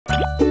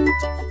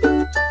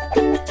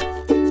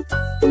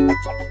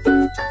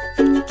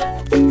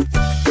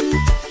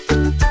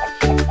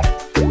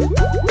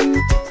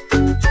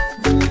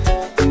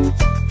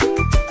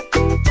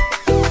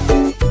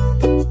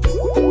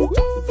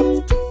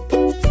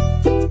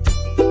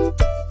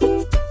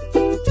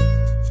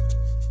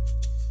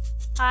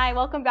Hi,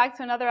 welcome back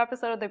to another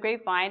episode of The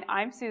Grapevine.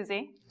 I'm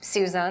Susie.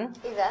 Susan.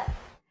 Yvette.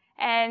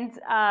 And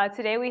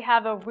today we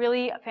have a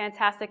really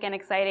fantastic and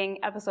exciting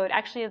episode.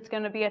 Actually, it's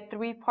going to be a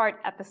three-part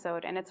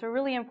episode, and it's a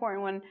really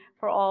important one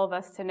for all of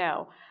us to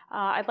know.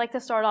 I'd like to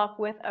start off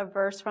with a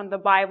verse from the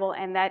Bible,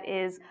 and that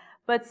is,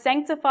 "But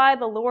sanctify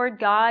the Lord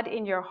God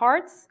in your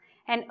hearts,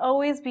 and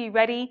always be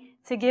ready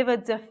to give a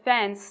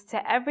defense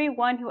to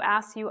everyone who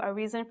asks you a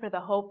reason for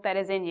the hope that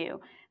is in you."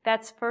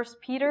 That's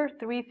 1 Peter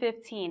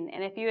 3:15.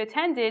 And if you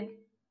attended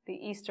the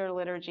Easter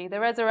liturgy, the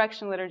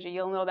resurrection liturgy,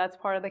 you'll know that's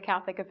part of the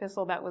Catholic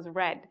epistle that was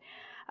read.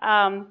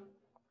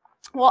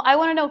 Well, I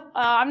want to know,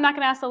 I'm not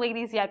going to ask the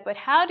ladies yet, but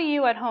how do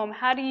you at home,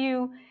 how do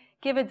you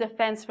give a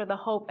defense for the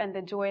hope and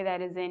the joy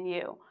that is in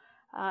you?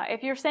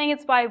 If you're saying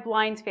it's by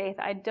blind faith,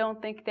 I don't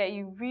think that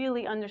you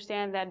really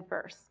understand that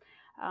verse.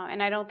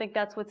 And I don't think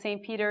that's what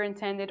St. Peter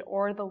intended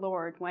or the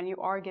Lord when you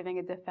are giving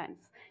a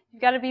defense.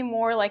 You've got to be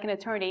more like an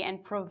attorney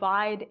and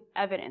provide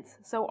evidence.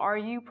 So are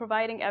you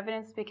providing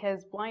evidence?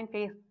 Because blind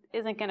faith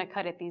isn't going to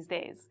cut it these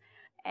days.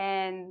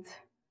 And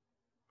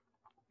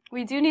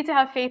we do need to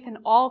have faith in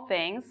all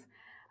things,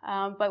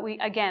 but we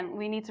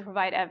need to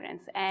provide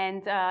evidence.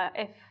 And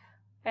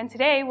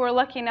today we're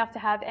lucky enough to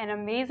have an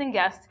amazing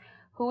guest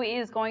who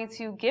is going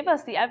to give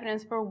us the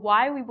evidence for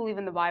why we believe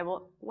in the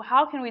Bible.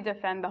 How can we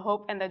defend the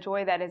hope and the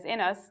joy that is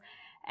in us?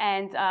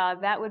 And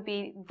that would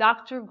be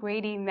Dr.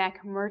 Grady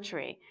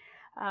McMurtry.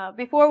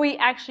 Before we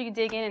actually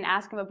dig in and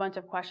ask him a bunch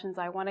of questions,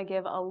 I want to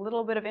give a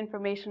little bit of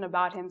information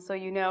about him so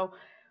you know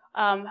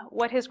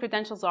what his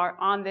credentials are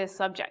on this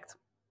subject.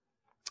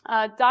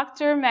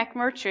 Dr.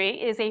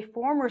 McMurtry is a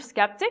former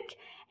skeptic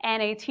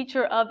and a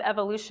teacher of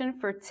evolution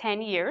for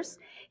 10 years.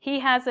 He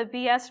has a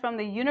BS from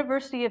the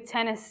University of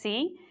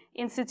Tennessee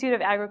Institute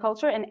of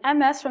Agriculture, an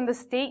MS from the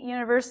State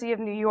University of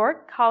New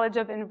York College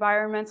of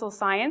Environmental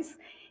Science.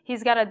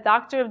 He's got a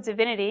Doctor of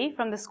Divinity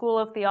from the School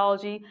of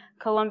Theology,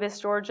 Columbus,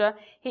 Georgia.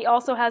 He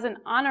also has an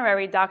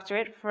honorary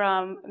doctorate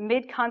from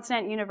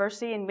Mid-Continent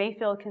University in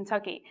Mayfield,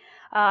 Kentucky.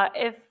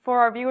 For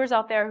our viewers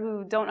out there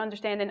who don't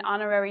understand an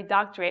honorary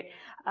doctorate,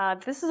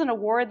 this is an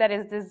award that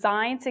is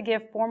designed to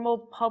give formal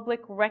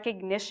public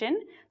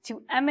recognition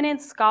to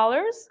eminent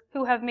scholars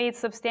who have made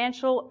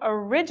substantial,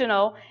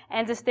 original,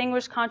 and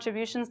distinguished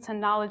contributions to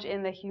knowledge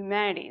in the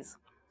humanities.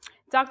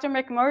 Dr.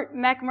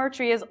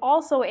 McMurtry is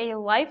also a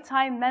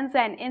lifetime Mensa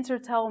and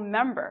Intertel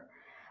member.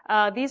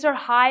 These are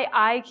high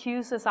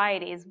IQ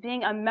societies.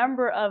 Being a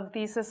member of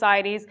these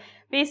societies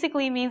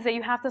basically means that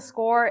you have to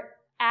score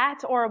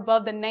at or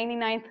above the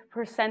 99th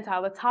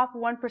percentile, the top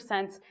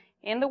 1%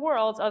 in the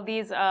world of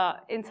these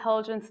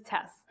intelligence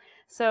tests.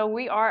 So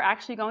we are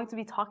actually going to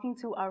be talking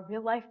to a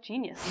real-life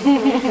genius.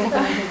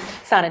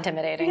 It's not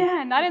intimidating.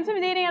 Yeah, not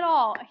intimidating at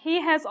all. He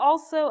has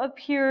also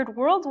appeared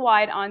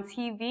worldwide on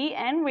TV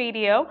and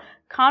radio,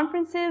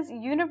 conferences,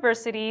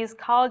 universities,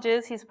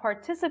 colleges. He's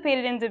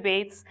participated in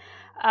debates,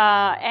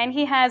 and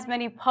he has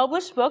many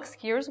published books.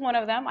 Here's one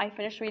of them. I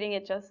finished reading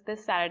it just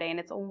this Saturday, and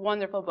it's a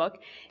wonderful book.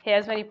 He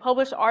has many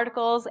published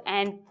articles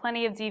and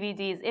plenty of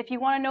DVDs. If you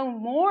want to know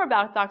more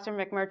about Dr.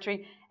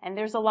 McMurtry, and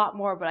there's a lot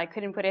more, but I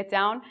couldn't put it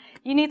down,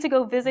 you need to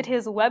go visit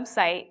his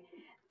website,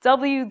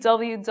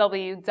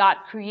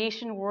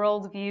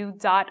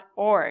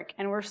 www.creationworldview.org.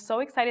 And we're so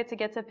excited to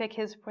get to pick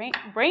his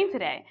brain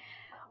today.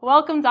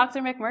 Welcome,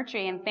 Dr.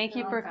 McMurtry, and thank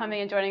you for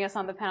coming and joining us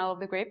on the panel of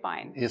The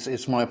Grapevine.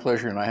 It's my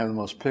pleasure, and I have the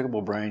most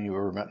pickable brain you've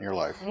ever met in your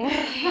life.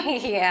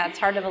 Yeah, it's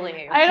hard to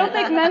believe. I don't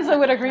think Mensa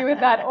would agree with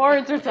that, or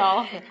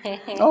Intertel.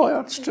 Oh,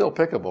 yeah, it's still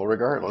pickable,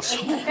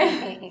 regardless.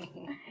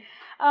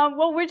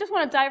 Well, we just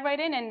want to dive right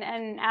in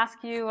and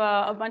ask you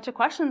a bunch of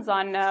questions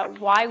on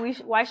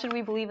why should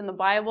we believe in the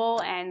Bible,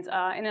 and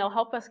it'll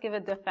help us give a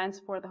defense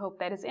for the hope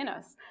that is in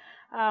us.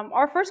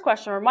 Our first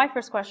question, or my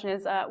first question,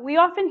 is we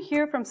often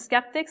hear from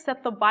skeptics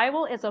that the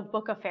Bible is a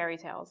book of fairy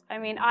tales. I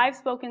mean, I've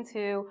spoken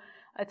to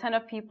a ton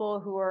of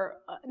people who are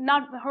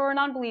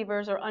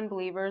non-believers or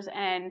unbelievers,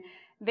 and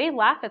they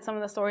laugh at some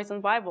of the stories in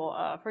the Bible.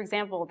 For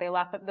example, they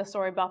laugh at the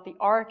story about the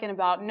ark and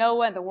about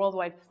Noah and the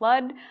worldwide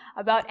flood,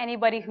 about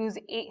anybody who's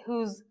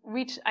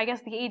reached, I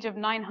guess, the age of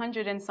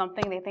 900 and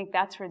something. They think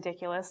that's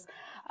ridiculous.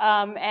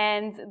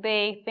 And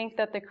they think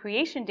that the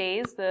creation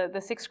days, the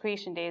 6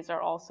 creation days,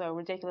 are also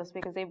ridiculous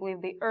because they believe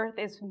the earth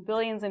is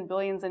billions and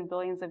billions and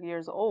billions of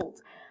years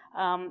old.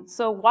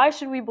 So why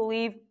should we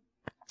believe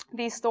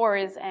these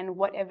stories, and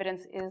what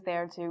evidence is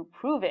there to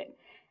prove it?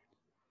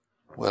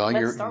 Well,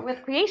 Let's start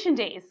with creation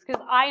days,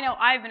 because I know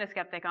I've been a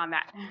skeptic on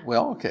that.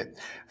 Well, okay.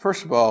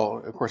 First of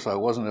all, of course, I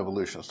was an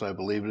evolutionist. I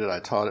believed it. I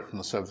taught it from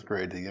the 7th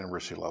grade to the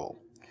university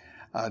level.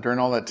 During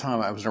all that time,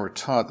 I was never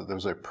taught that there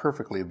was a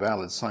perfectly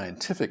valid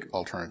scientific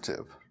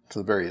alternative to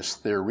the various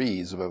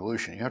theories of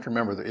evolution. You have to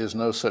remember there is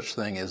no such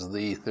thing as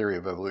the theory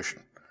of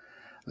evolution.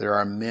 There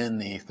are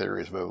many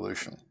theories of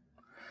evolution.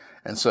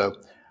 And so,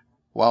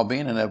 while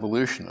being an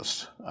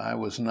evolutionist, I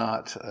was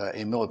not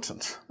a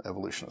militant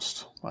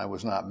evolutionist. I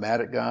was not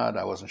mad at God.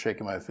 I wasn't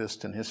shaking my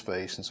fist in his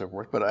face and so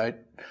forth. But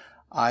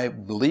I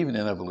believing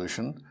in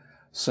evolution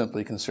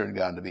simply considered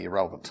God to be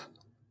irrelevant.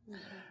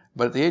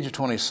 But at the age of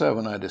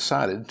 27, I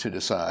decided to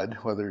decide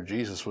whether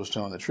Jesus was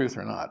telling the truth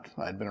or not.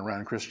 I'd been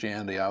around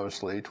Christianity,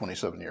 obviously,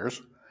 27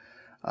 years.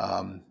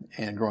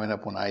 And growing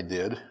up when I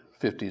did,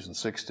 50s and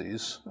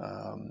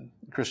 60s,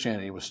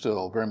 Christianity was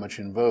still very much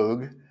in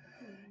vogue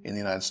in the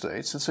United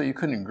States. And so you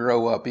couldn't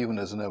grow up, even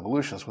as an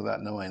evolutionist,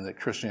 without knowing that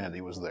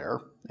Christianity was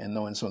there and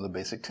knowing some of the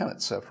basic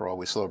tenets. After all,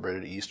 we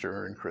celebrated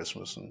Easter and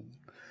Christmas. And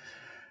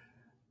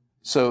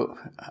so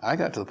I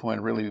got to the point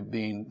of really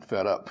being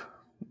fed up.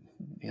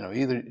 You know,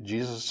 either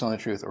Jesus is telling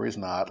the truth or he's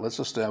not. Let's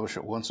establish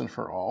it once and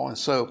for all. And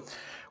so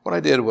what I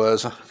did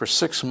was, for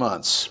 6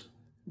 months,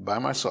 by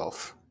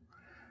myself,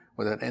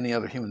 without any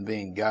other human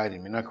being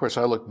guiding me. Now, of course,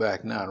 I look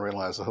back now and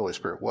realize the Holy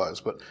Spirit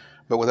was, but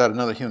without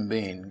another human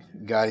being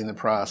guiding the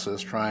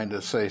process, trying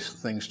to say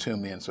things to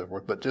me and so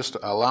forth, but just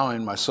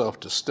allowing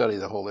myself to study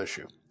the whole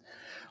issue.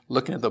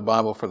 Looking at the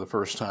Bible for the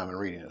first time and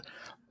reading it.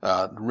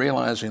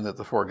 Realizing that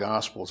the 4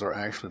 Gospels are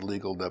actually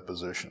legal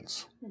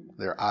depositions.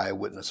 They're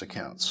eyewitness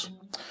accounts.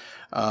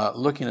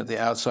 Looking at the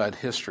outside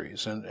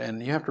histories.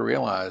 And you have to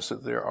realize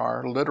that there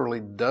are literally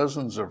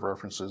dozens of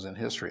references in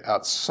history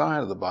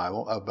outside of the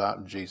Bible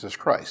about Jesus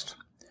Christ.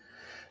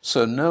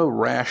 So no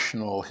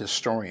rational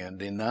historian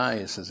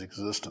denies his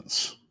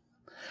existence.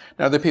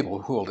 Now, there are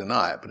people who will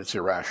deny it, but it's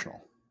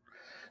irrational.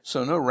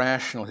 So no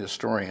rational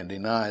historian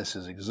denies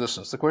his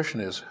existence. The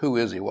question is, who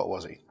is he? What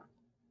was he?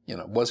 You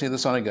know, was he the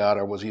Son of God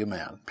or was he a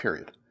man?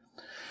 Period.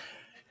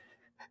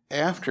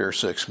 After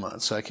 6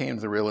 months, I came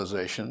to the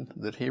realization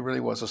that he really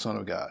was the Son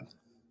of God.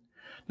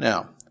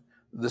 Now,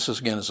 this is,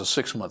 again, is a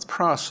 6-month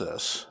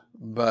process,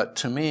 but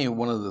to me,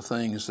 one of the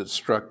things that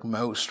struck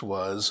most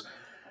was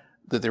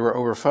that there were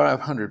over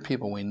 500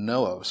 people we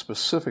know of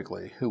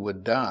specifically who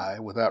would die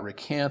without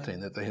recanting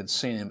that they had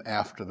seen him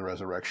after the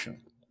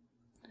resurrection.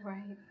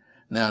 Right.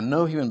 Now,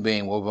 no human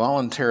being will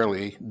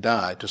voluntarily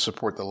die to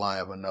support the lie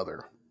of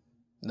another.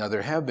 Now,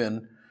 there have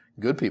been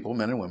good people,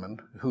 men and women,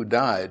 who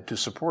died to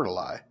support a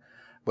lie,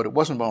 but it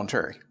wasn't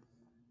voluntary.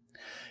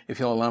 If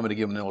you'll allow me to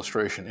give an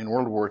illustration, in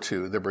World War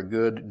II, there were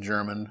good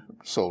German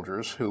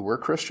soldiers who were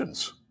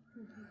Christians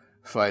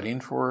fighting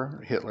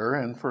for Hitler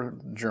and for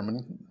the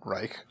German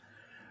Reich,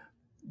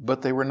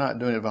 but they were not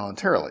doing it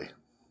voluntarily.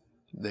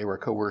 They were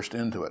coerced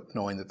into it,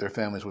 knowing that their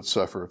families would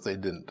suffer if they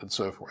didn't, and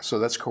so forth. So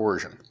that's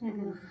coercion.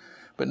 Mm-hmm.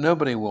 But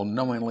nobody will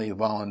knowingly,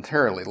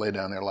 voluntarily lay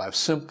down their life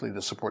simply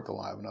to support the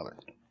lie of another.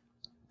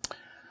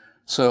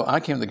 So I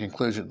came to the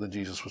conclusion that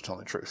Jesus was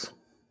telling the truth.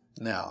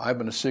 Now, I've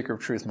been a seeker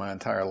of truth my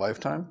entire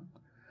lifetime,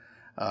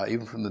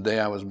 even from the day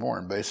I was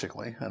born,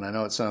 basically. And I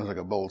know it sounds like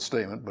a bold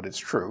statement, but it's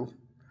true.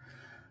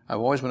 I've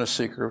always been a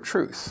seeker of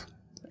truth.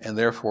 And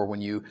therefore,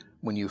 when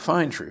you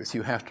find truth,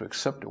 you have to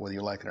accept it whether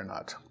you like it or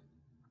not.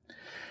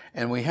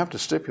 And we have to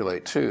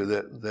stipulate, too,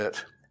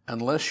 that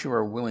unless you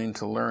are willing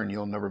to learn,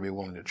 you'll never be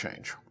willing to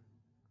change.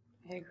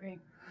 I agree.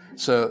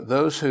 So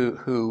those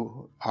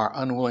who are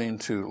unwilling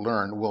to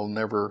learn will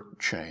never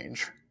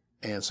change.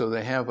 And so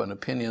they have an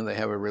opinion, they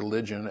have a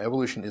religion.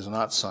 Evolution is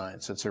not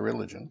science, it's a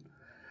religion.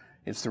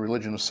 It's the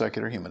religion of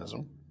secular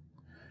humanism,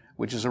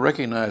 which is a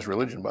recognized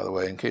religion, by the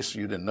way, in case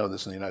you didn't know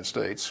this in the United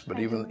States. But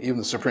even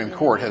the Supreme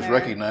Court has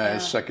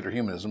recognized secular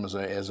humanism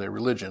as a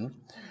religion.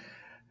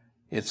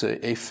 It's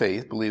a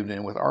faith believed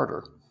in with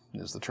ardor,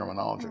 is the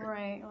terminology.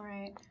 Right,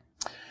 right.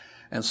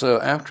 And so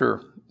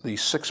after the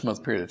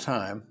 6-month period of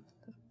time,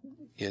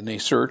 in a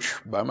search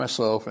by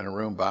myself, in a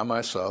room by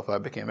myself, I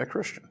became a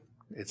Christian.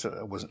 It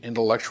was an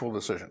intellectual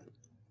decision.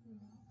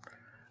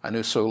 I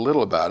knew so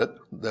little about it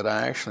that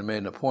I actually made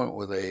an appointment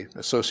with an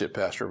associate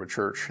pastor of a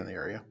church in the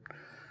area.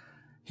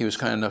 He was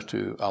kind enough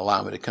to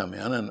allow me to come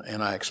in,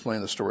 and I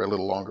explained the story, a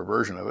little longer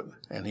version of it,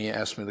 and he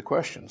asked me the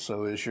question,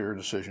 so is your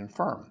decision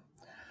firm?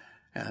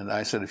 And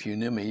I said, if you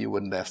knew me, you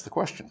wouldn't ask the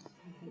question.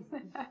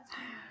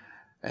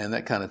 And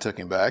that kind of took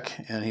him back,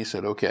 and he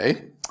said,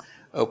 okay.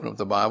 Open up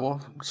the Bible,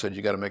 said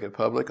you got to make it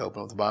public,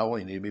 open up the Bible,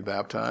 you need to be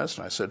baptized.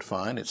 And I said,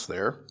 fine, it's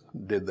there,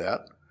 did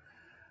that.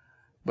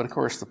 But of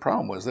course the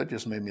problem was that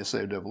just made me a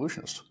saved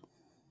evolutionist.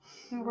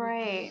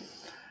 Right.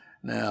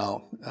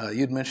 Now,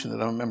 you'd mentioned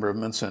that I'm a member of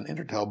Mensa and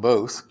Intertel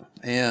both,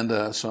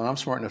 and so I'm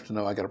smart enough to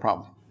know I got a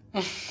problem.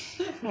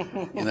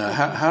 You know,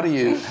 how do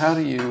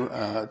you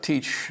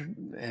teach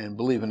and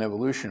believe in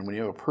evolution when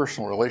you have a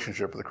personal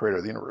relationship with the creator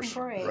of the universe,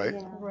 right?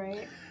 Yeah.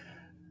 Right.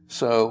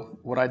 So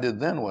what I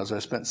did then was I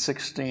spent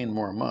 16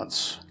 more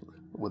months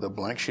with a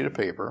blank sheet of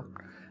paper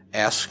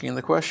asking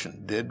the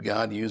question, did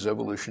God use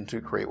evolution to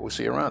create what we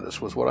see around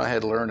us? Was what I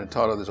had learned and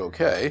taught others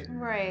okay?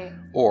 Right.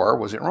 Or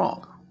was it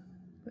wrong?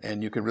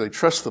 And you could really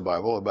trust the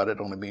Bible about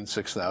it only being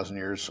 6,000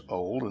 years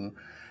old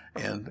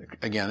and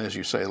again, as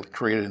you say,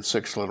 created in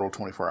 6 literal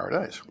 24-hour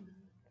days.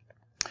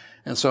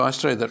 And so I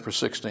studied that for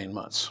 16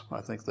 months. I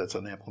think that's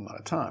an ample amount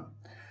of time.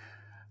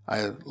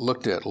 I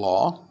looked at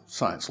law,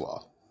 science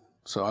law.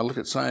 So I looked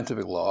at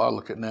scientific law, I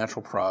looked at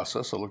natural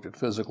process, I looked at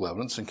physical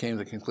evidence, and came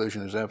to the conclusion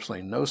there's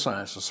absolutely no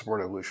science to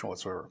support evolution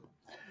whatsoever.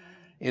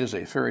 It is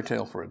a fairy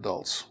tale for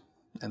adults,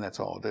 and that's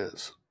all it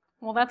is.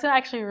 Well, that's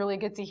actually really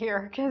good to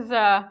hear, because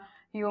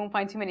you won't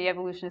find too many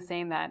evolutionists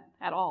saying that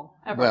at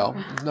all, ever.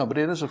 Well, no, but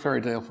it is a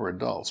fairy tale for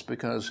adults,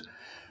 because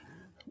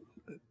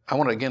I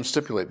want to again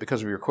stipulate,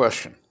 because of your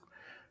question,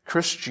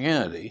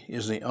 Christianity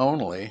is the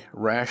only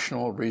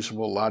rational,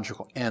 reasonable,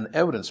 logical, and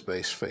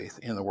evidence-based faith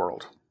in the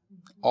world.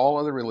 All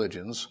other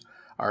religions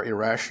are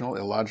irrational,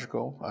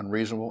 illogical,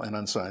 unreasonable, and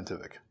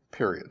unscientific,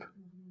 period.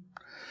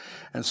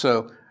 And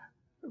so,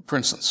 for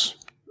instance,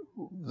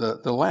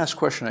 the last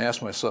question I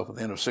asked myself at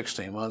the end of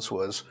 16 months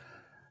was,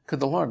 could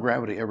the law of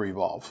gravity ever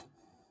evolve?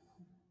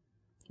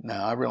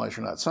 Now, I realize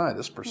you're not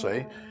scientists per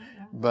se,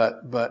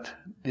 but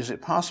is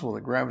it possible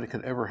that gravity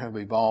could ever have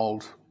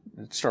evolved?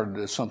 It started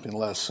as something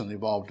less and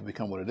evolved to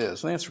become what it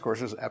is. And the answer, of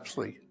course, is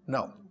absolutely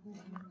no.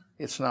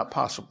 It's not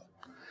possible.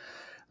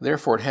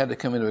 Therefore, it had to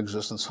come into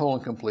existence whole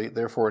and complete.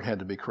 Therefore, it had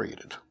to be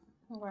created.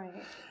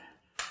 Right.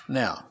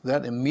 Now,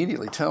 that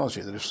immediately tells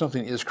you that if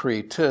something is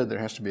created, there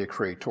has to be a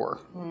creator.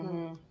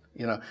 Mm-hmm.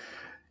 You know,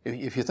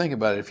 if you think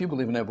about it, if you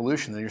believe in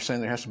evolution, then you're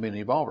saying there has to be an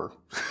evolver.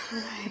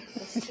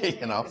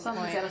 You know,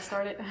 Someone's got to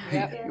start it.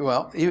 Yep.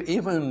 Well,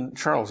 even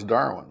Charles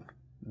Darwin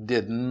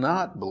did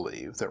not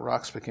believe that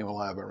rocks became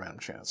alive by random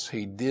chance.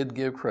 He did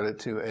give credit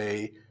to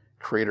a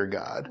creator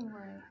God,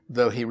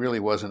 though he really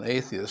was an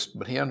atheist,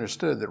 but he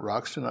understood that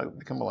rocks do not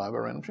become alive by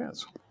random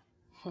chance.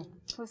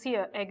 Was he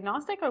an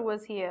agnostic or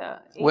was he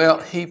a atheist? Well,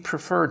 he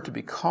preferred to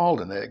be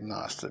called an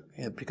agnostic,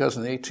 because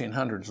in the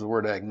 1800s the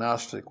word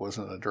agnostic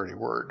wasn't a dirty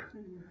word,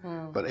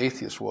 but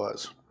atheist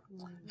was.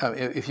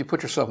 If you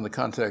put yourself in the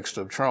context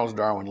of Charles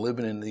Darwin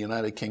living in the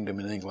United Kingdom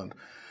in England,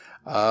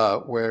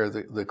 where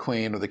the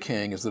queen or the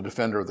king is the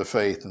defender of the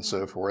faith and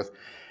so forth,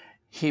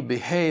 he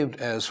behaved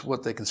as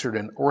what they considered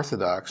an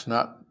orthodox,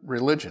 not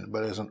religion,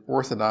 but as an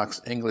orthodox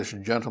English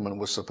gentleman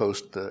was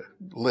supposed to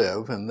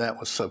live, and that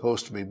was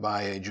supposed to be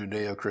by a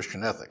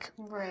Judeo-Christian ethic.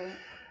 Right.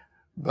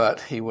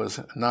 But he was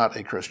not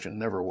a Christian,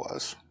 never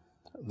was.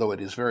 Though it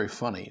is very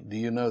funny, do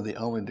you know the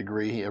only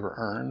degree he ever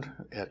earned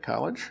at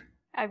college?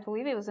 I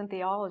believe it was in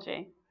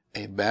theology.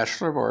 A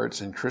Bachelor of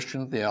Arts in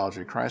Christian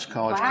Theology, Christ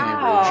College,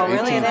 Wow, Cambridge,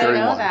 really? I didn't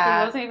know 1831. that.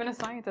 He wasn't even a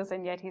scientist,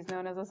 and yet he's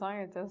known as a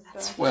scientist.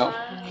 So. Well,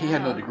 he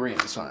had no degree in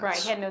science. Right,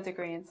 he had no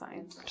degree in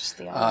science. Just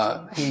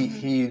theology.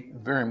 He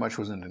very much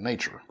was into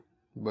nature,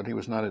 but he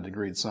was not a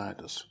degreed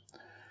scientist.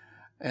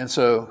 And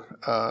so,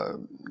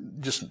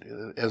 just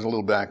as a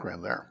little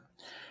background there.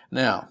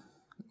 Now,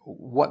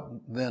 what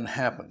then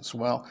happens?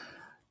 Well,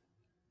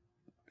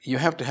 you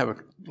have to have a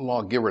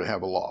lawgiver to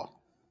have a law.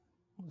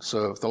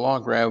 So if the law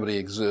of gravity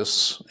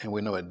exists, and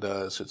we know it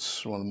does,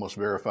 it's one of the most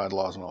verified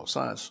laws in all of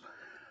science,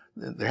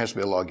 there has to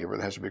be a lawgiver,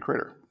 there has to be a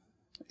creator.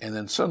 And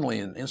then suddenly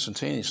and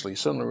instantaneously,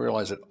 suddenly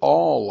realize that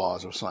all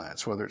laws of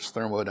science, whether it's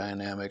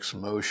thermodynamics,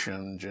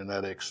 motion,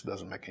 genetics,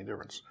 doesn't make any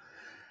difference,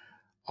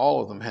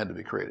 all of them had to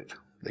be created.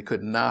 They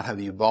could not have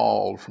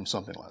evolved from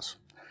something less.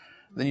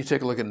 Then you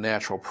take a look at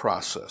natural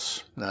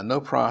process. Now, no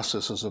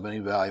process is of any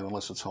value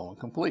unless it's whole and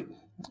complete.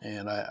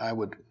 And I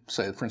would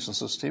say, for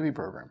instance, this TV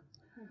program.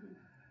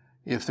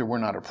 If there were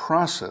not a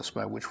process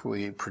by which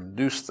we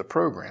produced the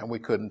program, we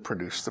couldn't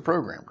produce the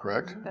program,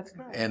 correct? That's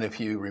correct. And if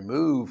you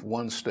remove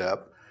one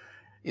step,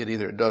 it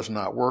either does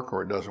not work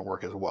or it doesn't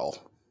work as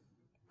well,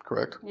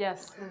 correct?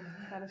 Yes,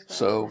 that is correct.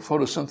 So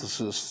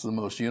photosynthesis is the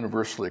most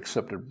universally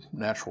accepted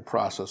natural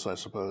process, I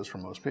suppose, for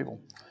most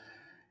people.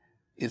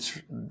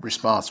 It's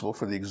responsible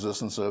for the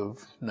existence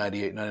of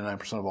 98,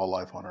 99% of all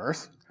life on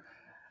Earth.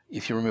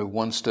 If you remove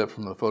one step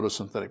from the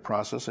photosynthetic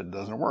process, it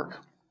doesn't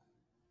work.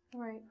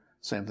 Right.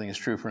 Same thing is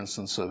true, for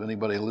instance, of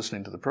anybody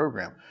listening to the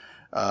program.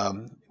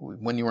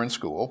 When you were in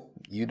school,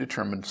 you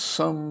determined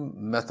some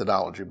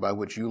methodology by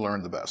which you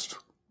learned the best.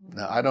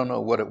 Now, I don't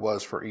know what it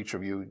was for each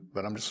of you,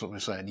 but I'm just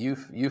simply saying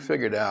you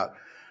figured out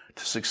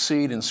to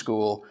succeed in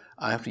school,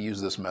 I have to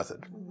use this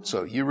method.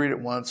 So you read it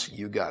once,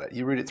 you got it.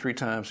 You read it 3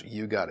 times,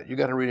 you got it. You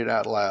got to read it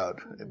out loud,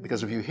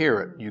 because if you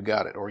hear it, you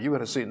got it, or you got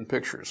to see it in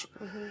pictures.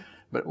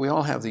 But we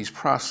all have these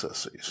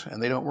processes,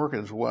 and they don't work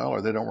as well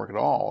or they don't work at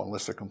all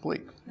unless they're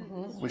complete,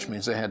 which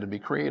means they had to be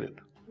created.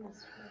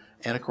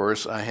 And of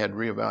course, I had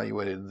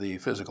reevaluated the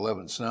physical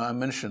evidence. Now, I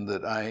mentioned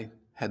that I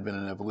had been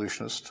an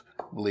evolutionist,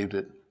 believed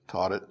it,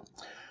 taught it,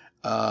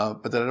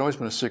 but that had always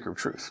been a seeker of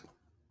truth.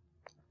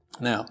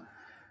 Now,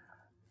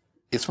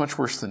 it's much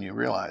worse than you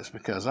realize,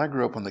 because I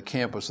grew up on the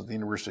campus of the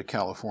University of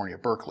California,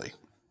 Berkeley.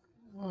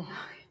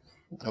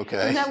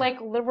 Okay. Isn't that like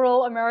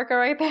liberal America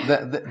right there?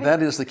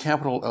 That is the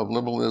capital of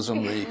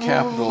liberalism, the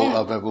capital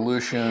of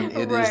evolution.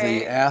 It is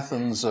the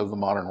Athens of the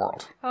modern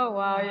world. Oh,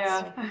 wow,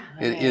 yeah.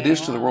 It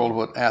is to the world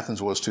what Athens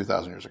was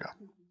 2,000 years ago.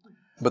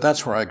 But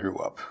that's where I grew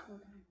up.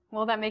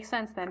 Well, that makes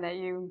sense then that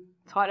you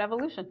taught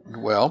evolution.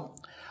 Well,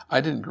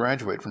 I didn't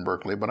graduate from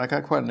Berkeley, but I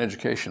got quite an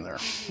education there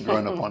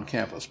growing up on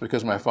campus,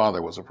 because my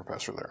father was a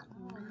professor there.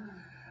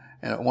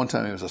 And at one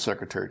time he was a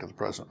secretary to the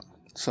president.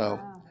 So.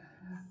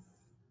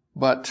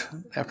 But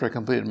after I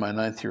completed my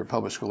 9th year of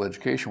public school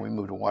education, we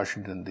moved to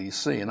Washington,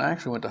 D.C., and I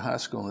actually went to high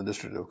school in the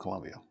District of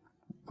Columbia,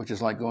 which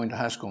is like going to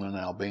high school in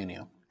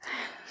Albania.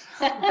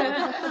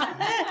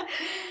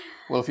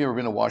 Well, if you've ever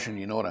been to Washington,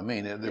 you know what I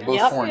mean. They're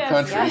both foreign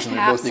countries, and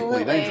they're both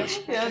equally dangerous.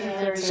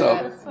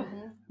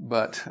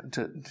 But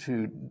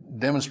to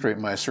demonstrate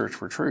my search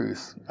for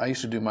truth, I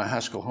used to do my high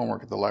school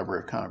homework at the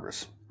Library of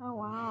Congress. Oh,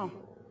 wow.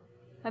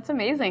 That's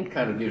amazing.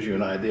 Kind of gives you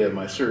an idea of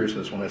my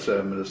seriousness when I say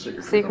I'm in a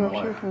secret truth of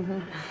my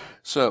life.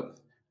 So,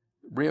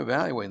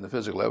 reevaluating the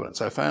physical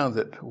evidence, I found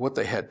that what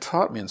they had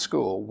taught me in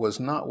school was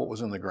not what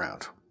was in the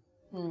ground.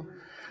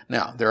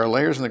 Now, there are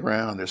layers in the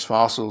ground, there's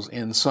fossils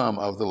in some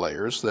of the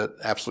layers, that's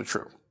absolutely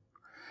true.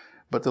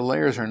 But the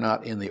layers are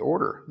not in the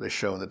order they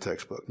show in the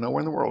textbook. Nowhere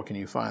in the world can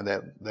you find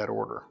that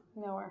order.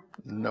 Nowhere.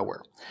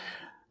 Nowhere.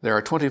 There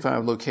are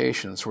 25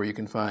 locations where you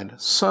can find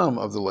some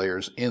of the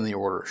layers in the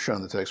order shown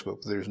in the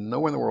textbook. There's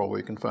nowhere in the world where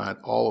you can find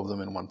all of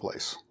them in one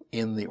place,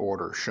 in the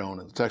order shown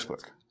in the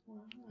textbook.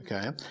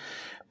 Okay?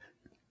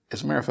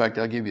 As a matter of fact,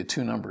 I'll give you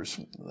two numbers.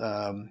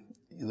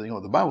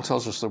 The Bible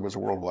tells us there was a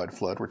worldwide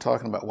flood. We're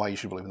talking about why you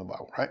should believe in the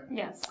Bible, right?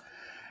 Yes.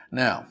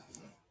 Now,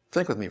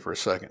 think with me for a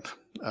second.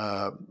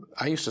 I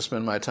used to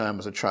spend my time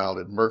as a child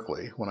at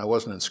Berkeley. When I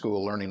wasn't in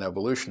school learning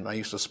evolution, I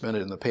used to spend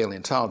it in the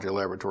paleontology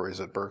laboratories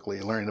at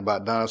Berkeley, learning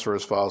about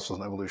dinosaurs, fossils,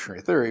 and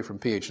evolutionary theory from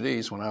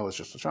PhDs when I was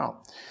just a child.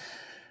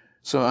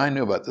 So I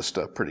knew about this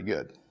stuff pretty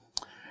good.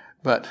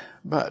 But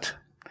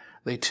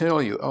they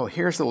tell you, oh,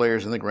 here's the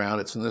layers in the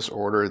ground, it's in this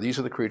order, these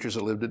are the creatures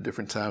that lived at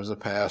different times in the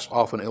past,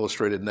 often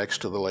illustrated next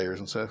to the layers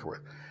and so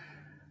forth.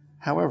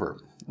 However,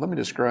 let me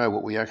describe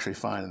what we actually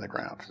find in the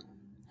ground.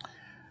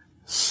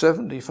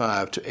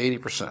 75 to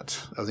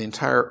 80% of the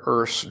entire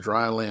Earth's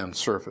dry land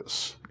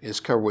surface is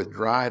covered with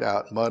dried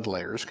out mud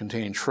layers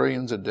containing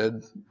trillions of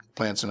dead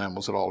plants and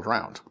animals that all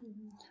drowned.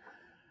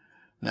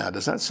 Now,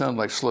 does that sound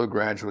like slow,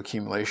 gradual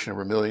accumulation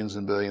over millions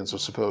and billions of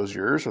supposed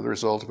years, or the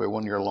result of a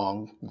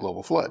one-year-long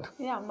global flood?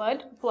 Yeah,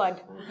 mud,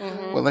 blood.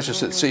 Well, that's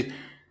just it. See,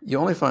 you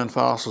only find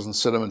fossils in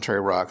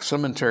sedimentary rock.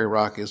 Sedimentary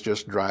rock is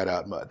just dried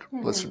out mud.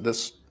 That's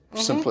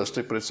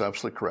simplistic, but it's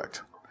absolutely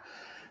correct.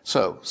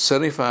 So,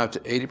 75 to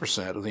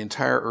 80% of the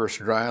entire Earth's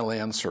dry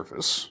land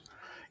surface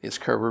is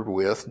covered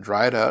with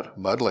dried out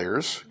mud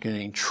layers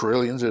containing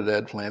trillions of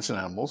dead plants and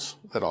animals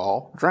that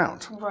all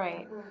drowned.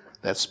 Right.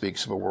 That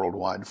speaks of a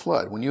worldwide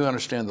flood. When you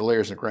understand the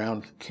layers in the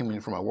ground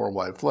coming from a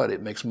worldwide flood,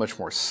 it makes much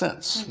more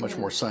sense, much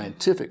more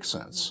scientific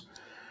sense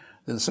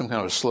than some kind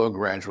of a slow,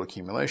 gradual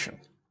accumulation.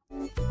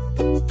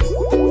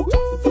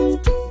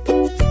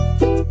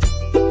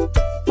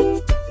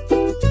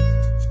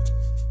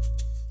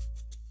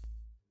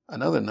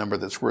 Another number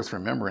that's worth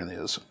remembering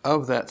is,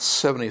 of that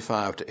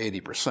 75 to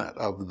 80%,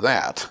 of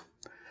that,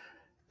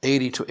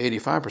 80 to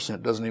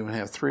 85% doesn't even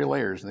have 3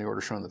 layers in the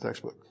order shown in the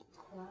textbook.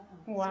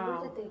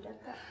 Wow.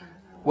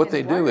 What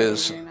they do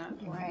is,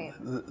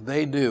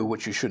 they do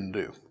what you shouldn't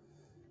do,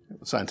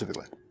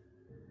 scientifically.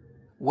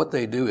 What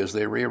they do is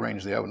they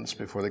rearrange the evidence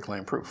before they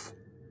claim proof.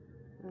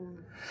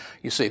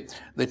 You see,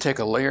 they take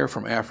a layer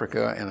from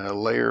Africa and a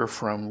layer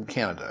from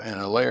Canada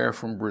and a layer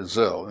from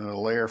Brazil and a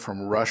layer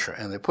from Russia,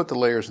 and they put the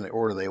layers in the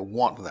order they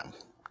want them.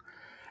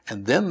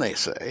 And then they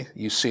say,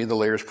 you see, the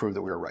layers prove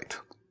that we were right.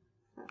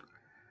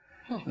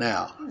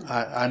 Now,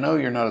 I know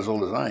you're not as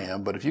old as I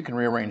am, but if you can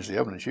rearrange the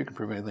evidence, you can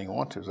prove anything you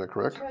want to. Is that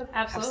correct?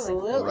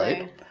 Absolutely.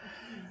 Right?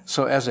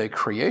 So as a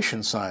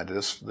creation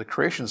scientist, the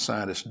creation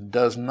scientist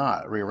does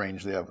not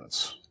rearrange the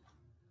evidence.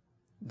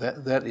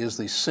 That is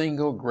the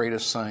single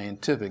greatest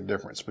scientific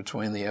difference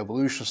between the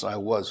evolutionist I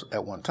was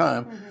at one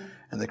time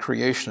and the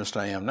creationist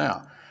I am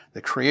now.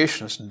 The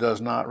creationist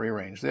does not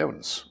rearrange the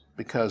evidence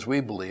because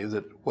we believe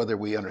that whether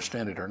we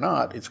understand it or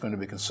not, it's going to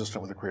be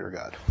consistent with the Creator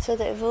God. So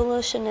the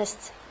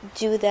evolutionists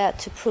do that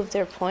to prove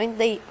their point?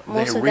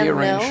 Most of them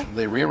know?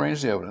 They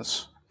rearrange the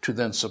evidence to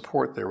then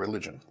support their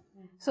religion.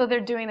 So they're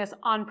doing this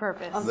on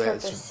purpose.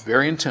 It's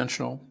very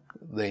intentional.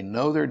 They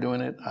know they're doing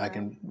it. I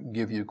can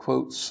give you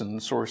quotes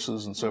and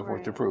sources and so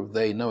forth to prove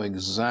they know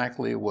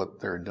exactly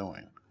what they're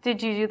doing.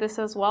 Did you do this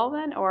as well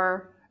then,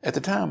 or? At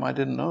the time, I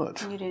didn't know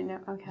it. You didn't know,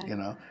 okay. You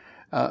know,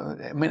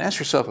 I mean, ask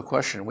yourself a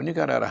question. When you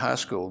got out of high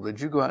school, did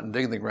you go out and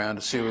dig the ground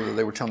to see whether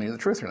they were telling you the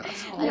truth or not?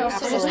 I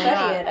used to just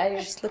study it. I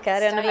just look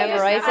at it and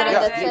memorize it, and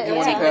that's it. You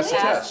want to pass the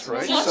test,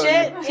 right?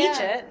 Teach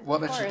it. Well,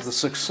 that's the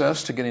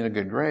success to getting a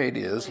good grade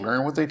is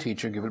learn what they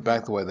teach you, give it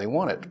back the way they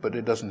want it, but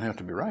it doesn't have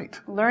to be right.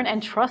 Learn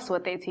and trust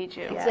what they teach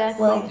you.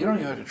 Exactly. Well, you don't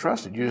even have to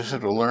trust it. You just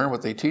have to learn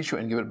what they teach you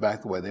and give it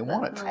back the way they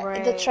want it.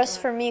 Right. The trust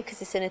for me,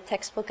 because it's in a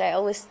textbook, I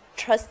always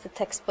trust the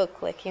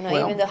textbook, like, you know,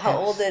 Well, even though how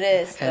old it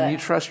is. And you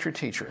trust your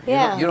teacher.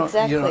 Yeah, you don't,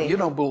 exactly. You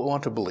don't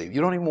want to believe.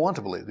 You don't even want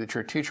to believe that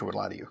your teacher would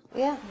lie to you.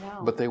 Yeah.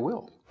 But they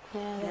will.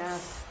 Yeah,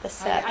 that's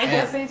sad. I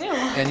guess they do.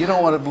 And you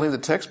don't want to believe the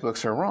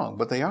textbooks are wrong,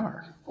 but they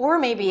are. Or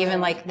maybe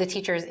even like the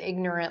teachers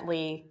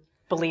ignorantly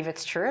believe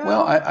it's true.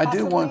 Well, I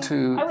do want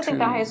to... I would think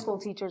the high school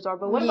teachers are,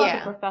 but what about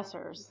the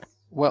professors?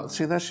 Well,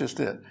 see, that's just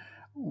it.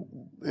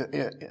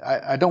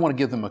 I don't want to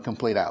give them a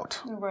complete out.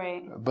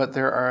 Right. But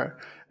there are...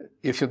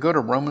 If you go to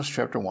Romans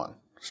chapter 1,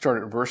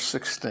 start at verse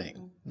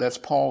 16, that's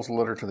Paul's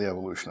letter to the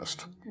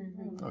evolutionist.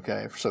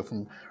 Okay, so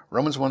from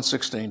Romans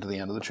 1:16 to the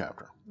end of the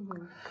chapter.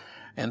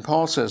 And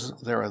Paul says,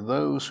 there are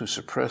those who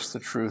suppress the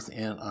truth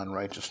in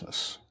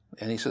unrighteousness.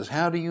 And he says,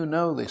 how do you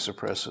know they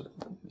suppress it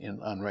in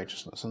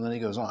unrighteousness? And then he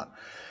goes on.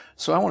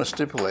 So I want to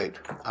stipulate,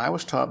 I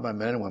was taught by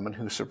men and women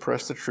who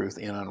suppress the truth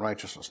in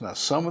unrighteousness. Now,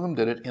 some of them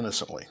did it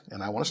innocently,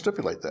 and I want to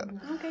stipulate that.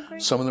 Okay,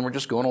 great. Some of them were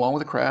just going along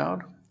with the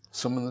crowd.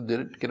 Some of them did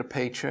it to get a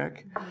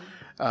paycheck.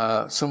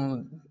 Some of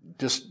them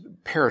just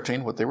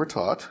parroting what they were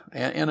taught.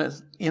 And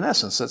in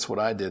essence, that's what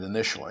I did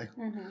initially,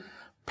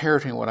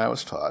 parroting what I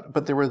was taught.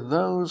 But there were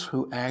those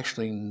who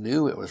actually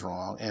knew it was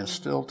wrong and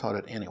still taught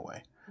it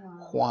anyway.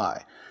 Wow.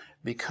 Why?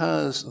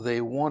 Because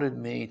they wanted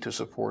me to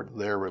support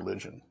their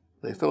religion.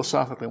 They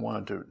philosophically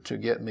wanted to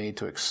get me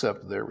to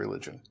accept their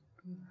religion.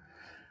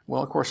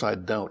 Well, of course, I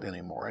don't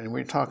anymore. And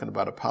we're talking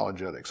about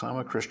apologetics. I'm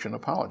a Christian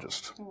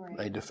apologist,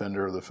 a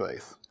defender of the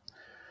faith.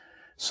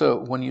 So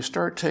when you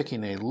start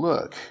taking a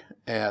look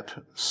at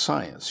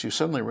science, you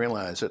suddenly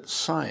realize that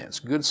science,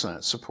 good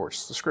science,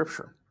 supports the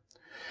Scripture.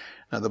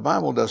 Now, the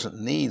Bible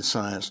doesn't need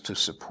science to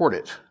support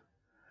it.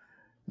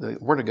 The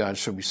Word of God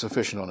should be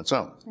sufficient on its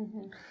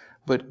own.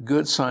 But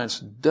good science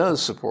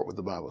does support what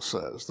the Bible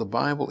says. The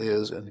Bible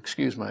is, and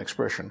excuse my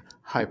expression,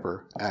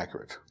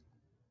 hyper-accurate.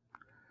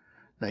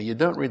 Now, you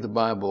don't read the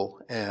Bible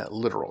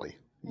literally.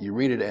 You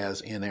read it as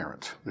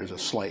inerrant. There's a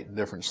slight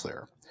difference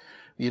there.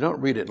 You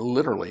don't read it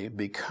literally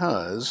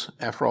because,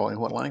 after all, in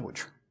what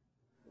language?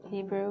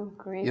 Hebrew,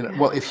 Greek. You know,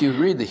 well, if you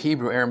read the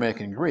Hebrew, Aramaic,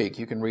 and Greek,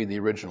 you can read the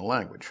original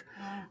language.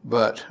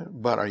 But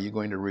are you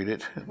going to read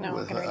it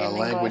with a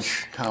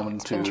language common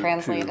to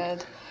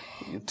translated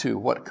to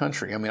what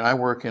country? I mean, I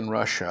work in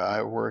Russia.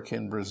 I work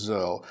in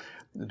Brazil.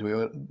 Do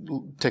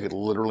we take it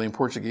literally in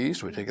Portuguese?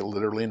 Do we take it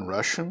literally in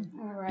Russian?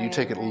 Do you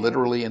take it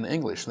literally in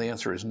English? The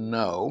answer is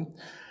no.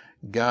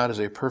 God is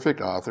a perfect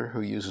author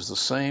who uses the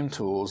same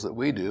tools that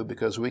we do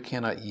because we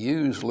cannot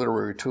use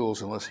literary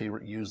tools unless he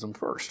used them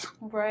first.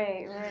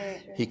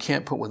 Right. He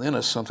can't put within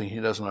us something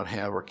he does not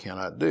have or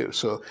cannot do.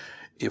 So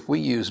if we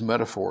use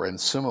metaphor and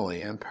simile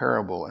and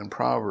parable and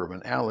proverb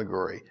and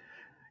allegory,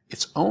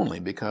 it's only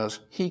because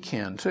he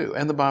can too.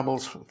 And the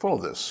Bible's full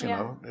of this, you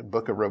know, the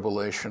book of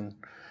Revelation,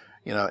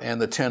 you know,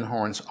 and the 10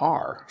 horns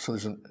are. So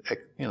there's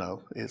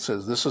it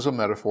says this is a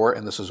metaphor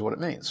and this is what it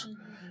means.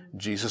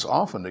 Jesus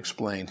often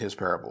explained his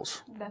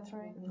parables. That's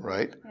right.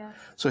 Right? Yeah.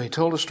 So he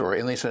told a story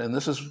and they said, and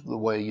this is the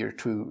way you're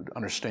to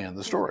understand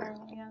the story.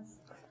 Yes.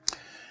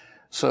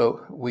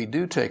 So we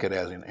do take it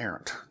as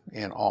inerrant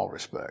in all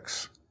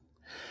respects.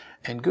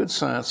 And good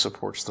science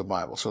supports the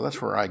Bible. So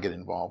that's where I get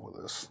involved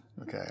with this.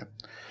 Okay.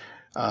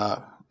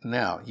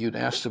 Now, you'd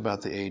asked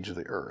about the age of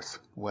the earth.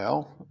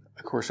 Well,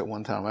 of course, at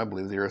one time I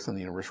believed the earth and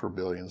the universe were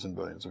billions and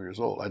billions of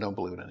years old. I don't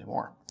believe it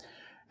anymore.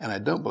 And I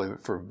don't believe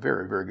it for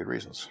very, very good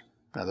reasons.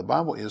 Now, the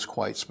Bible is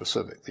quite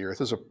specific. The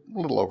earth is a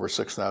little over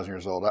 6,000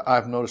 years old.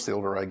 I've noticed the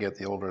older I get,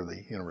 the older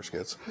the universe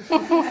gets.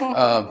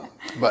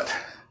 But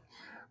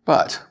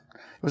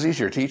it was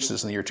easier to teach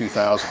this in the year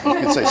 2000.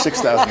 You could say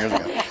 6,000 years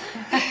ago.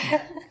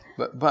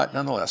 But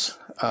nonetheless,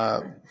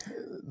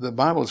 the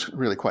Bible is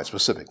really quite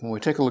specific. When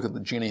we take a look at the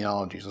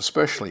genealogies,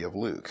 especially of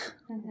Luke,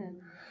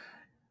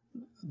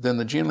 then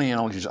the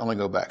genealogies only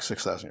go back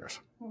 6,000 years.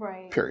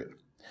 Right. Period.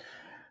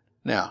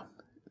 Now,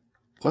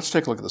 let's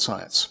take a look at the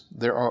science.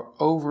 There are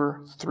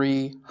over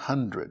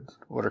 300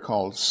 what are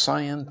called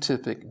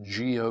scientific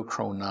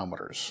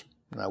geochronometers.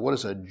 Now, what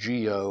is a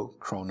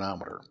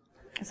geochronometer?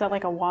 Is that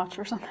like a watch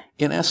or something?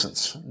 In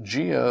essence,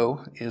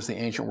 geo is the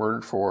ancient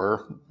word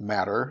for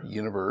matter,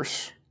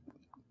 universe,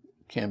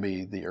 can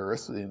be the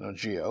earth,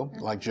 geo,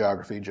 like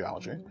geography,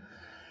 geology.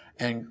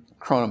 And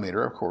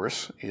chronometer, of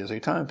course, is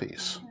a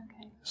timepiece.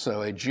 Okay.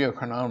 So a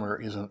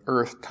geochronometer is an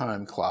earth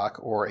time clock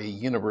or a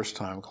universe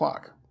time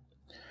clock.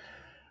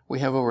 We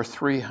have over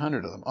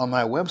 300 of them. On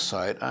my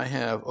website, I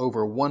have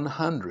over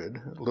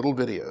 100 little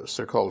videos.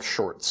 They're called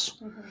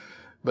shorts.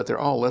 But they're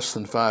all less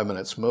than 5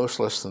 minutes, most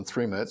less than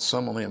 3 minutes,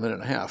 some only a minute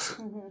and a half.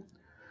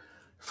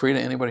 Free to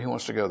anybody who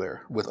wants to go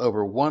there, with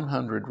over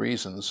 100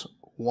 reasons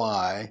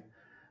why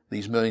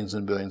these millions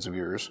and billions of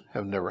years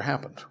have never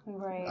happened.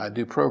 Right. I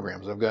do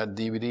programs. I've got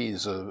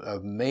DVDs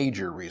of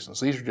major reasons.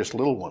 These are just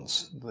little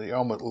ones, the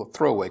almost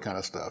throwaway kind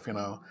of stuff, you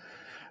know.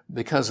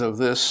 Because of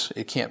this,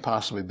 it can't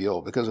possibly be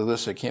old. Because of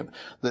this, it can't.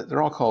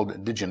 They're all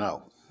called Did You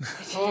Know?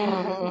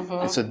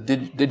 It's a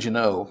did You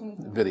Know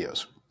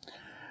videos.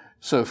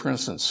 So, for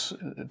instance,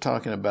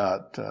 talking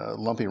about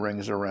lumpy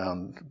rings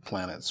around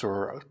planets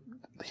or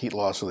the heat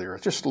loss of the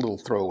Earth, just a little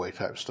throwaway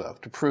type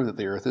stuff to prove that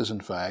the Earth is, in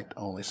fact,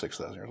 only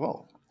 6,000 years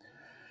old.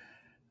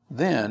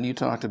 Then you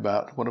talked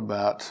about, what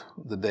about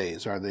the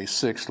days? Are they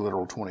 6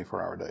 literal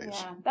 24-hour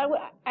days? Yeah,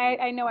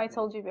 I know I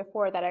told you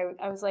before that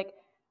I was like,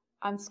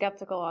 I'm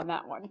skeptical on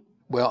that one.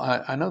 Well,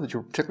 I know that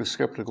you're particularly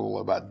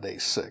skeptical about day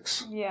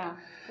 6. Yeah,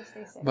 just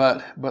day 6.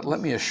 But let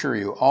me assure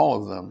you,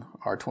 all of them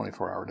are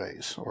 24-hour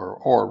days.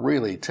 Or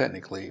really,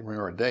 technically,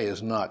 remember, a day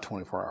is not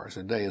 24 hours.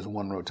 A day is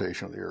one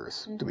rotation of the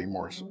Earth, to be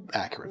more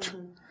accurate.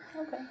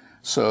 Okay.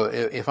 So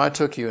if I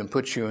took you and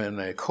put you in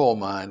a coal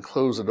mine,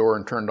 closed the door,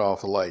 and turned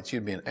off the lights,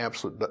 you'd be in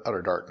absolute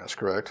utter darkness,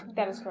 correct?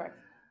 That is correct.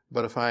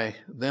 But if I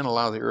then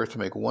allow the Earth to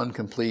make one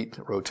complete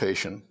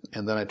rotation,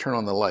 and then I turn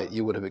on the light,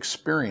 you would have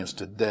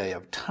experienced a day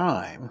of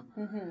time,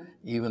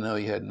 even though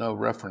you had no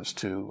reference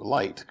to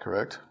light,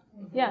 correct?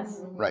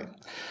 Yes. Right.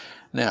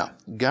 Now,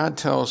 God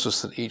tells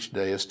us that each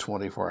day is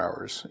 24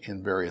 hours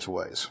in various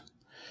ways.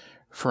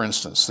 For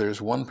instance,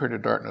 there's one period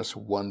of darkness,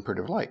 one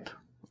period of light.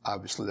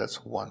 Obviously,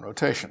 that's one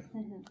rotation.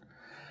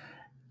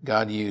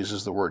 God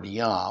uses the word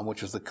yom,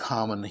 which is the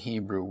common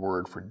Hebrew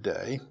word for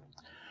day.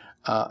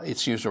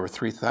 It's used over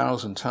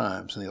 3,000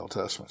 times in the Old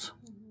Testament.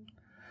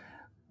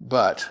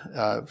 But,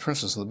 for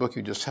instance, in the book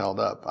you just held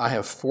up, I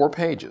have 4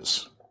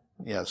 pages.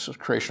 Yes,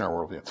 Creation, Our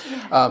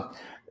Worldview.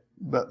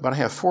 But I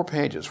have 4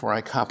 pages where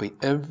I copy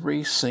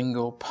every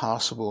single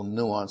possible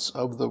nuance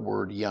of the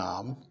word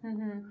yom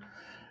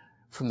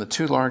from the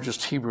 2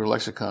 largest Hebrew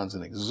lexicons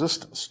in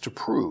existence to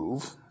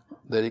prove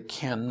that it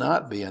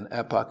cannot be an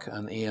epoch,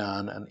 an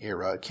eon, an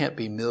era. It can't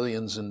be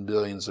millions and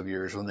billions of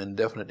years with an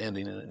indefinite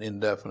ending and an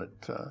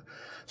indefinite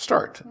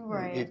start.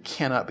 Right. It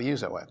cannot be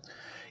used that way.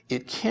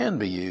 It can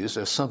be used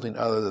as something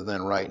other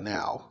than right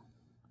now,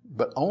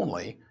 but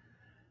only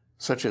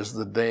such as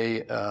the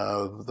day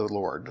of the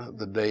Lord,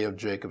 the day of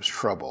Jacob's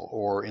trouble,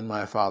 or in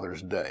my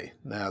father's day.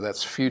 Now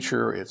that's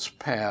future, it's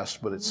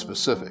past, but it's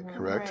specific,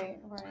 correct? Right,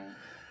 right.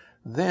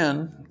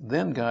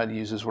 Then God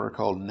uses what are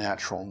called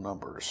natural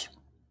numbers.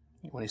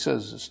 When he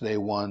says it's day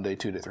 1, day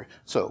 2, day 3.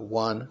 So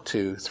 1,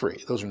 2,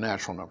 3. Those are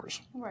natural numbers.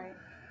 Right.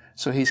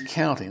 So he's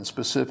counting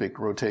specific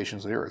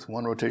rotations of the earth.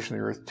 1 rotation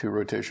of the earth, 2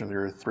 rotations of the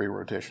earth, 3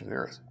 rotations of the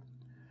earth.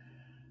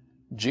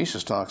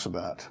 Jesus talks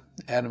about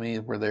Adam and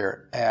Eve were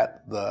there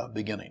at the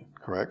beginning,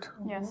 correct?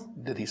 Yes.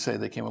 Did he say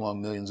they came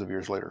along millions of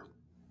years later?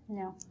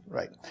 No.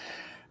 Right.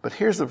 But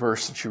here's the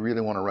verse that you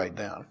really want to write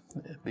down.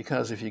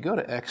 Because if you go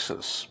to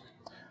Exodus,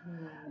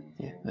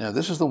 now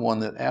this is the one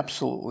that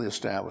absolutely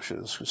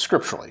establishes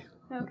scripturally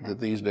that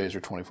these days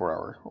are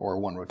 24-hour or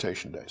 1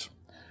 rotation days.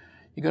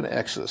 You go to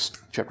Exodus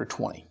chapter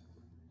 20.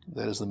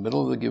 That is the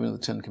middle of the giving of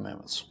the 10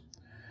 Commandments.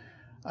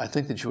 I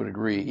think that you would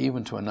agree,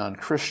 even to a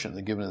non-Christian,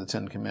 the giving of the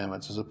 10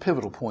 Commandments is a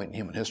pivotal point in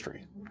human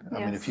history. I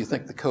mean, if you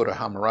think the Code of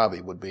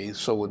Hammurabi would be,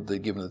 so would the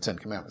giving of the 10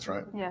 Commandments,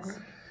 right? Yes.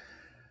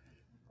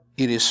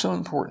 It is so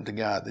important to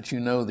God that you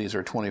know these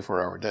are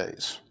 24-hour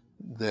days,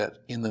 that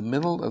in the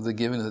middle of the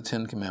giving of the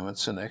 10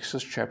 Commandments in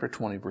Exodus chapter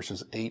 20,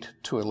 verses 8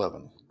 to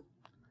 11,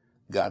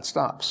 God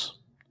stops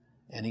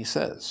and he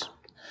says,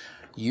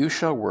 you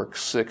shall work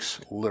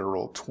 6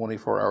 literal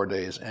 24-hour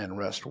days and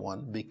rest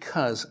 1,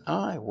 because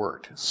I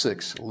worked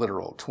 6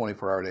 literal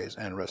 24-hour days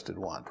and rested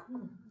 1.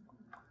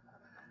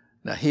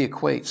 Now, he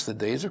equates the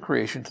days of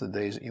creation to the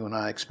days that you and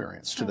I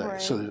experience today.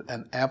 Right. So there's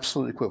an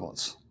absolute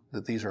equivalence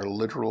that these are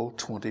literal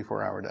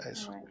 24-hour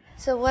days. Right.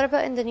 So what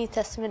about in the New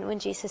Testament when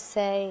Jesus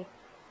say,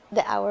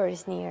 the hour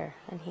is near,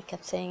 and he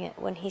kept saying it,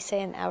 when he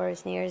say an hour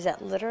is near, is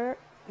that literal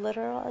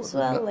as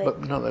well?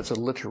 But no, that's a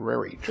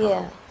literary term.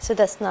 Yeah, so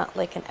that's not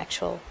like an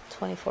actual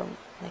 24,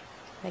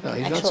 like No, an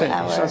he's actual not saying,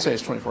 hour. he's not saying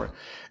it's 24.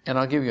 And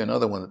I'll give you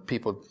another one that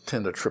people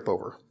tend to trip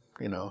over,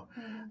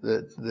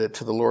 that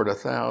to the Lord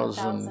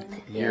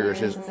 1,000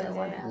 years is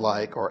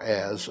like or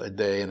as a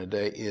day, and a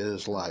day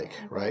is like,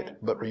 right?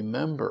 But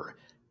remember,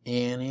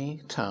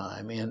 any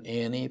time in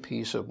any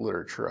piece of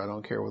literature, I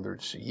don't care whether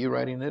it's you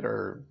writing it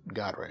or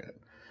God writing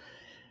it,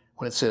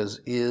 when it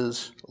says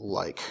is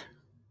like,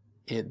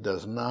 it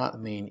does not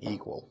mean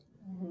equal.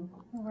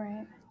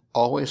 Right.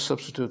 Always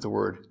substitute the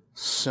word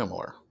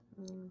similar.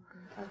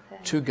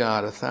 Okay. To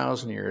God,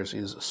 1,000 years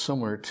is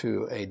similar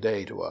to a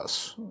day to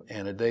us,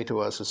 and a day to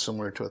us is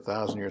similar to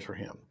 1,000 years for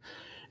him.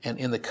 And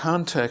in the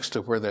context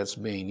of where that's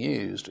being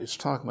used, it's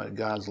talking about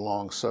God's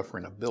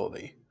long-suffering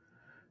ability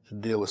to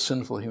deal with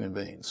sinful human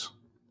beings.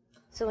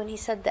 So when he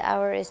said the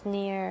hour is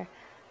near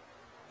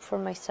for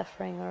my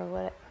suffering or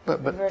what,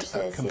 But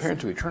versus compared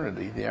to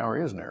eternity, the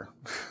hour is near.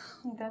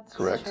 That's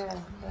Correct. True,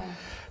 yeah.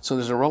 So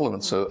there's a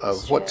relevance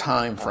of what true.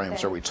 time frames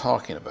Okay. are we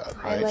talking about,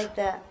 I right? like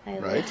that. I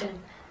Right?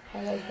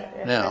 like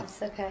that Now-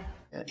 reference. Okay.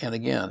 And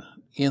again,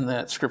 in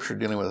that scripture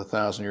dealing with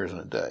 1,000 years in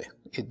a day,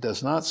 it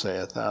does not say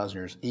 1,000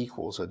 years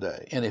equals a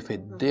day. And if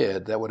it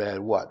did, that would add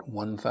what,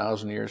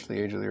 1,000 years to the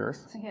age of the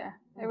earth? Yeah.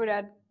 It would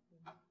add,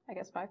 I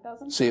guess,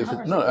 5,000. See, if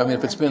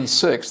it's been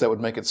 6, that would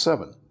make it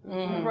 7.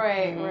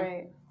 Right.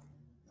 Right.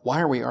 Why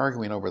are we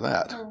arguing over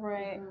that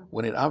Right.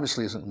 when it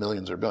obviously isn't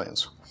millions or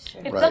billions? It's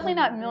Right. definitely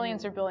not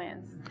millions or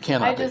billions.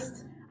 Cannot be.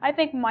 I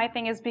think my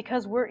thing is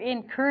because we're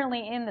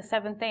currently in the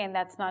 7th day, and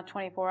that's not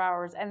 24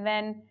 hours. And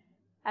then,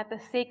 at the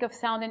sake of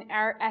sounding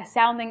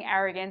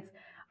arrogance,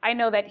 I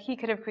know that he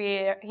could have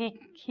created.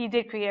 He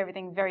did create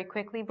everything very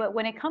quickly. But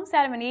when it comes to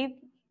Adam and Eve,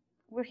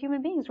 we're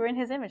human beings. We're in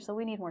his image, so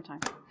we need more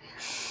time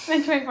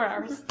than 24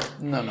 hours.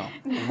 No.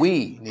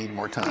 We need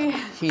more time.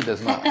 He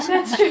does not.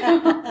 That's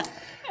true.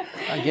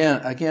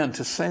 Again,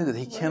 to say that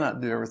he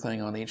cannot do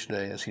everything on each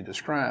day as he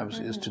describes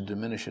is to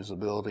diminish his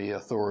ability,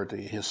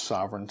 authority, his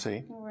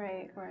sovereignty.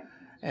 Right. Right.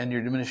 And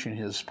you're diminishing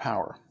his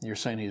power. You're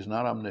saying he's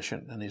not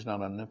omniscient and he's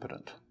not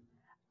omnipotent.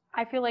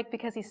 I feel like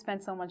because he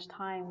spent so much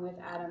time with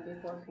Adam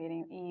before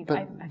creating Eve. But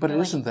I it feel like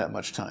isn't that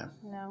much time.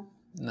 No.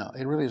 No,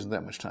 it really isn't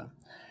that much time.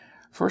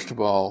 First of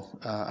all,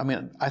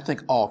 I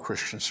think all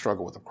Christians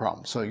struggle with the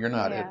problem, so you're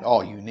not at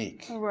all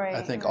unique. Right,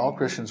 I think all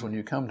Christians, when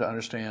you come to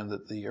understand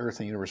that the earth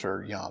and the universe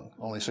are young,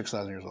 only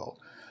 6,000 years old,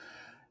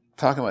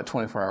 talking about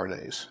 24-hour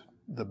days,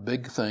 the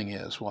big thing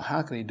is, well,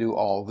 how can he do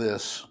all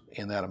this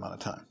in that amount of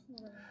time?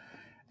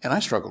 And I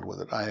struggled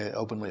with it, I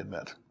openly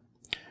admit.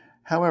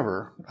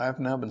 However, I've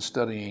now been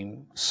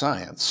studying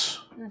science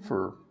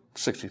for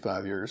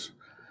 65 years.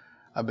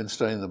 I've been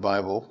studying the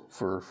Bible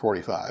for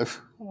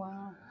 45.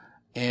 Wow.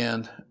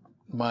 And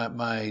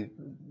my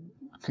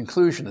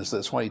conclusion is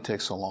that's why he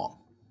takes so long.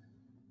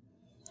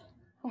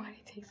 Why did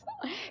he take so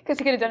long? Because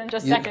he could have done it in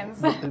just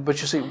seconds.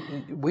 But you see,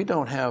 we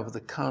don't have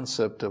the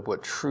concept of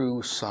what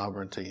true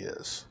sovereignty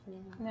is.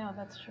 No,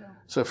 that's true.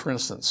 So, for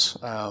instance,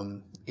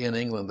 in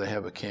England they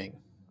have a king.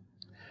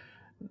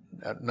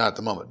 Not at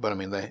the moment, but I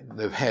mean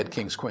they've had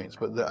kings, queens,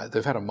 but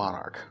they've had a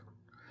monarch.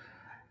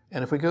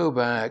 And if we go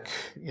back,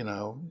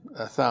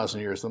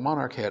 1,000 years, the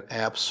monarch had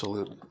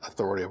absolute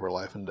authority over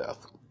life and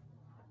death.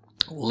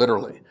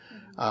 Literally.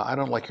 I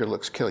don't like your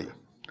looks, kill you.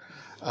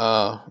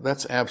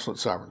 That's absolute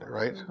sovereignty,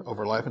 right?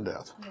 Over life and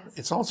death. Yes.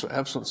 It's also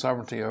absolute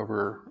sovereignty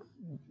over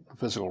the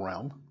physical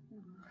realm.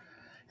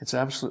 It's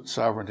absolute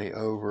sovereignty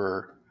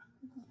over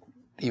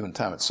even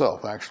time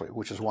itself, actually,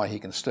 which is why he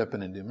can step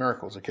in and do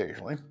miracles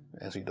occasionally,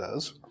 as he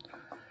does.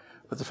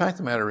 But the fact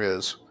of the matter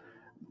is,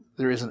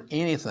 there isn't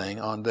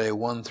anything on day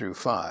 1 through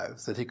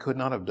 5 that he could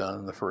not have done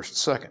in the first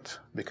second,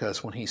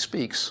 because when he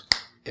speaks,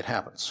 it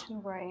happens.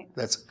 Right.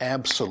 That's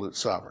absolute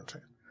sovereignty.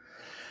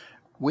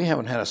 We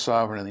haven't had a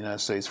sovereign in the United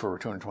States for over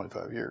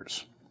 225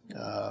 years.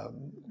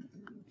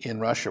 In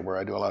Russia, where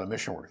I do a lot of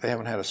mission work, they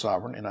haven't had a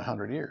sovereign in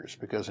 100 years,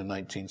 because in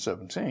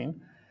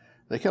 1917,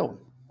 they killed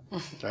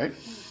him, right?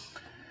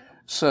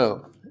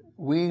 So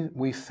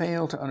we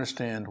fail to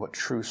understand what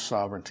true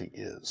sovereignty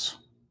is.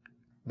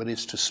 But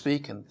it's to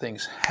speak and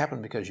things happen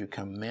because you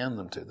command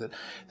them to.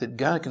 That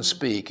God can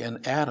speak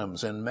and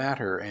atoms and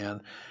matter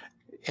and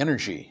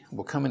energy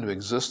will come into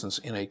existence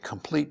in a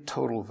complete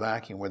total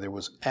vacuum where there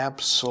was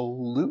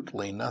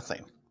absolutely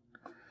nothing,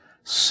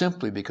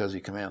 simply because he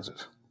commands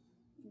it.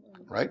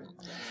 Right?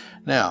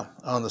 Now,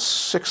 on the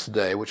 6th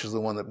day, which is the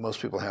one that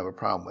most people have a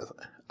problem with,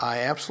 I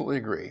absolutely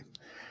agree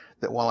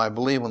that while I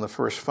believe on the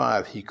first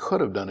 5 he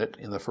could have done it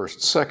in the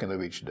first second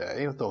of each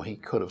day, though he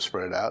could have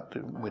spread it out,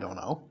 we don't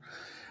know.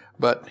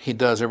 But he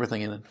does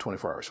everything in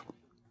 24 hours.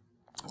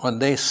 On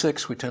day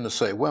 6, we tend to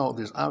say, well,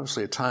 there's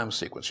obviously a time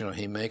sequence.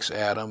 He makes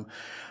Adam,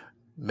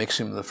 makes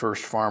him the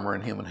first farmer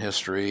in human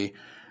history,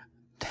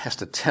 has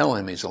to tell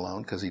him he's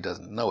alone because he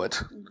doesn't know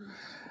it,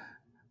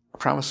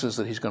 promises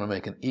that he's going to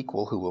make an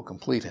equal who will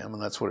complete him,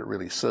 and that's what it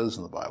really says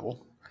in the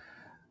Bible,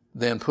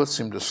 then puts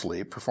him to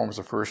sleep, performs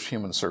the first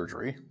human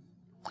surgery,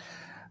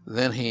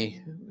 then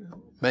he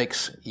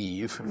makes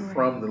Eve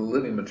from the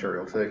living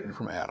material taken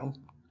from Adam,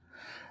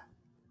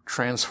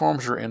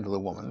 transforms her into the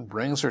woman,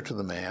 brings her to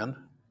the man,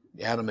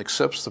 Adam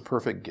accepts the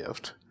perfect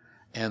gift,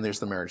 and there's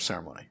the marriage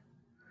ceremony.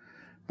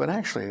 But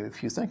actually,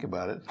 if you think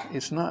about it,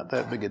 it's not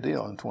that big a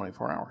deal in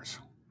 24 hours.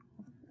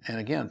 And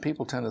again,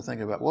 people tend to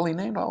think about, well, he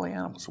named all the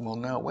animals. Well,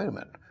 no, wait a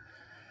minute.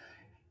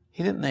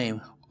 He didn't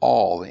name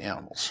all the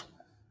animals.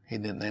 He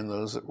didn't name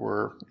those that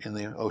were in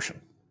the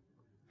ocean.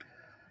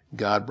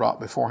 God brought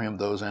before him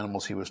those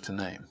animals he was to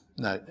name.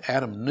 Now,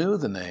 Adam knew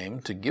the name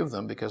to give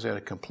them because he had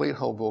a complete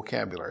whole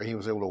vocabulary. He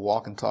was able to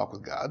walk and talk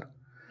with God.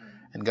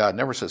 And God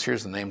never says,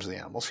 here's the names of the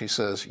animals. He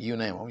says, you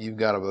name them. You've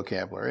got a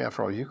vocabulary.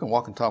 After all, you can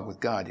walk and talk with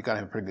God. You've got to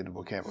have a pretty good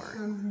vocabulary.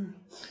 Mm-hmm.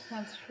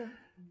 That's true.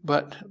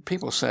 But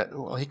people said,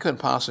 well, he couldn't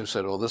possibly have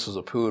said, well, this is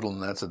a poodle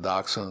and that's a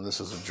dachshund and this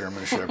is a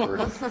German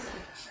shepherd.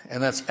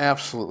 And that's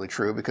absolutely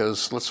true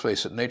because, let's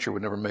face it, nature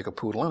would never make a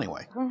poodle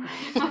anyway.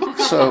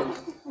 So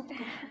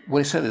what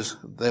he said is,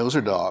 those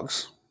are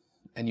dogs.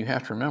 And you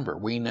have to remember,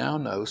 we now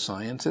know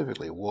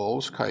scientifically,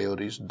 wolves,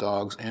 coyotes,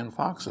 dogs, and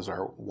foxes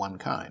are one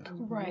kind.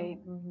 Right.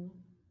 Mm-hmm.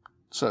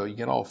 So you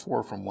get all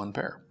 4 from one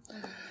pair.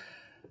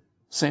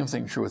 Same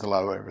thing true with a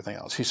lot of everything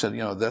else. He said,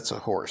 that's a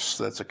horse,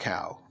 that's a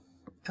cow.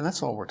 And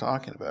that's all we're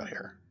talking about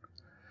here.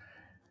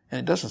 And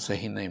it doesn't say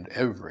he named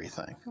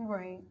everything.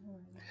 Right.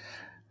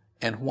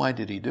 And why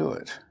did he do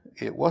it?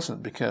 It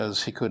wasn't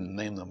because he couldn't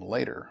name them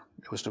later.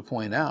 It was to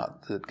point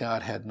out that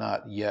God had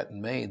not yet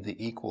made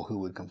the equal who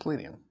would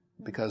complete him,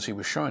 because he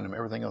was showing them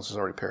everything else is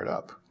already paired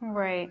up.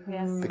 Right,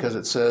 yes. Because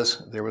it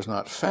says there was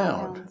not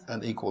found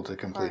an equal to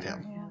complete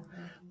him. Yeah.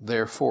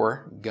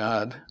 Therefore,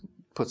 God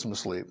puts him to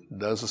sleep,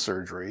 does the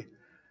surgery,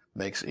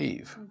 makes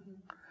Eve.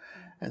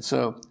 And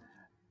so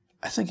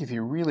I think if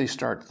you really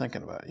start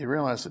thinking about it, you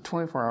realize that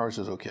 24 hours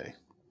is okay.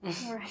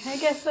 Right, I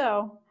guess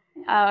so.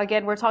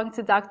 Again, we're talking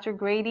to Dr.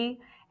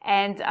 Grady,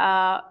 and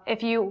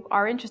if you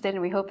are interested,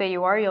 and we hope that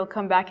you are, you'll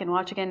come back and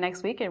watch again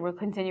next week, and we'll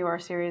continue our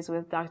series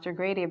with Dr.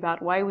 Grady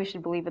about why we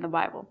should believe in the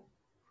Bible.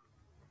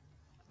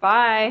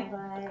 Bye.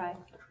 Bye.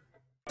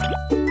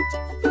 Bye.